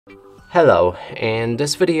Hello, in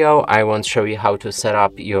this video I want to show you how to set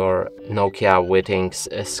up your Nokia Withings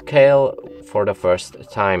scale for the first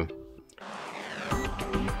time.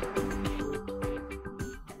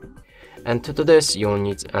 And to do this you will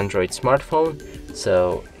need Android smartphone.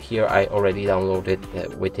 So here I already downloaded the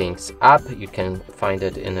Withings app. You can find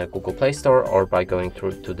it in a Google Play Store or by going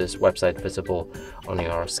through to this website visible on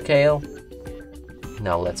your scale.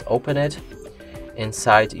 Now let's open it.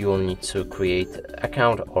 Inside you will need to create an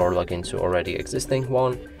account or log into already existing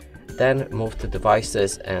one. Then move to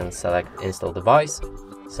devices and select install device.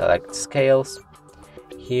 Select scales.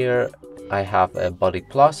 Here I have a Body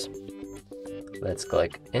Plus. Let's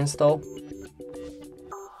click install.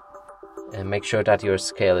 And make sure that your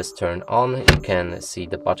scale is turned on. You can see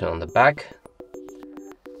the button on the back.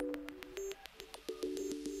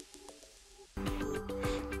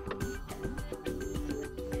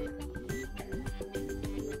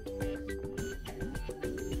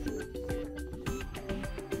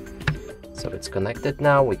 So it's connected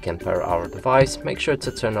now, we can pair our device. Make sure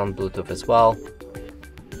to turn on Bluetooth as well.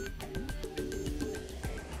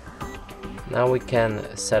 Now we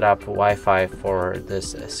can set up Wi-Fi for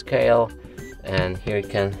this scale, and here you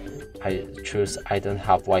can choose I don't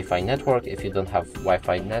have Wi-Fi network. If you don't have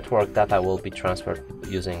Wi-Fi network, data will be transferred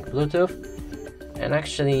using Bluetooth. And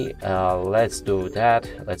actually let's do that.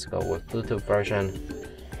 Let's go with Bluetooth version.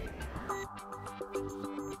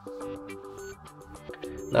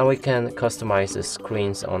 Now we can customize the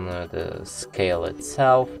screens on the scale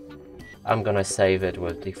itself. I'm gonna save it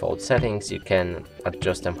with default settings. You can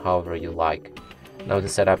adjust them however you like. Now the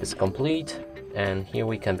setup is complete and here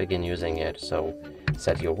we can begin using it. So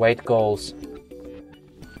set your weight goals,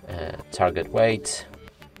 target weight,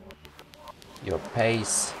 your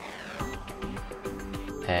pace,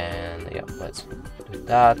 and yeah, let's do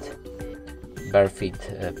that. Bare feet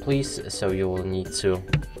please, so you will need to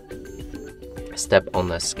step on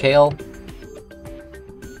the scale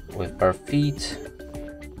with bare feet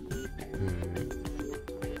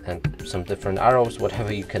and some different arrows,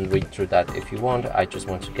 whatever. You can read through that if you want. I just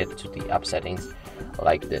want to get to the app settings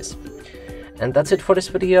like this. And that's it for this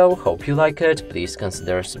video. Hope you like it. Please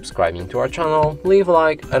consider subscribing to our channel, leave a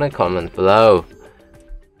like and a comment below.